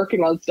already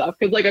working on stuff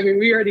because,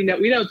 we already know –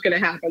 we know it's going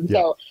to happen. Yeah.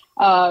 So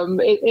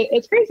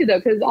it's crazy, though,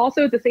 because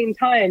also at the same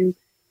time,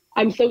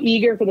 I'm so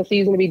eager for the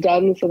season to be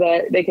done so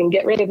that they can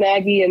get rid of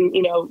Nagy and,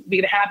 we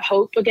can have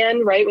hope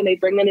again, right, when they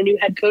bring in a new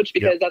head coach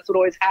because that's what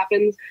always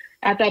happens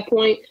at that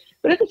point.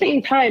 But at the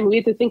same time, we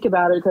have to think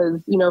about it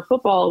because,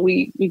 football,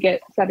 we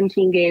get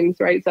 17 games,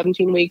 right?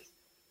 17 weeks.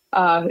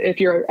 If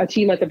you're a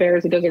team like the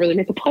Bears, it doesn't really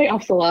make the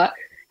playoffs a lot.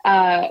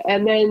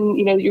 And then,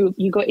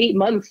 you go 8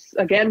 months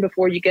again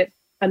before you get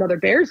another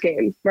Bears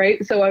game,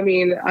 right? So,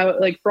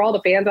 for all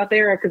the fans out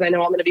there, because I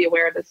know I'm going to be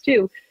aware of this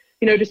too,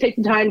 just take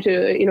the time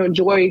to,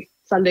 enjoy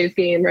Sunday's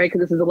game, right?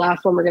 Because this is the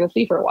last one we're going to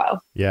see for a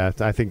while. Yeah,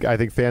 I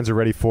think fans are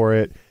ready for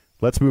it.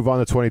 Let's move on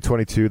to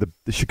 2022.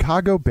 The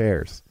Chicago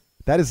Bears.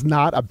 That is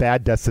not a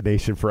bad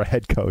destination for a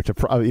head coach, a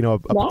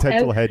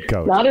potential head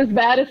coach. Not as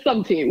bad as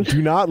some teams.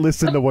 Do not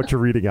listen to what you're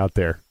reading out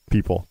there,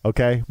 people.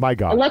 Okay, my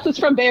God. Unless it's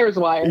from Bears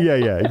Wire.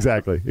 Yeah,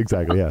 exactly.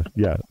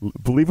 Yeah.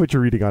 Believe what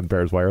you're reading on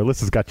Bears Wire.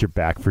 Alyssa's got your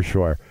back for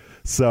sure.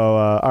 So,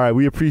 all right,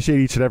 we appreciate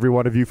each and every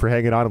one of you for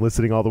hanging on and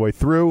listening all the way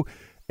through.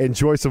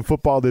 Enjoy some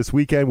football this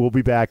weekend. We'll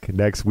be back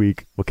next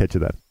week. We'll catch you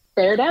then.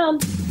 Bear down.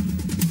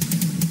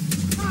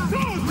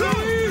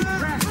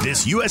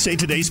 This USA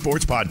Today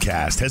Sports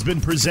Podcast has been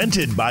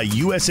presented by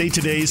USA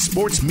Today's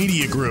Sports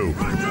Media Group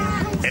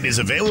and is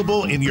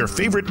available in your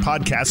favorite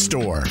podcast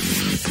store.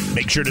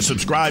 Make sure to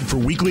subscribe for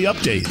weekly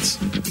updates,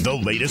 the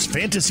latest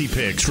fantasy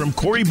picks from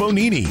Corey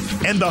Bonini,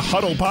 and the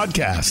Huddle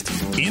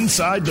Podcast,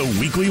 Inside the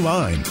Weekly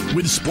Line,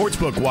 with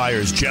Sportsbook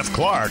Wire's Jeff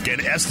Clark and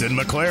Eston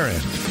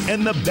McLaren,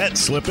 and the Bet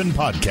Slippin'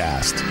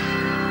 Podcast.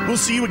 We'll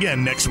see you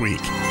again next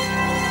week.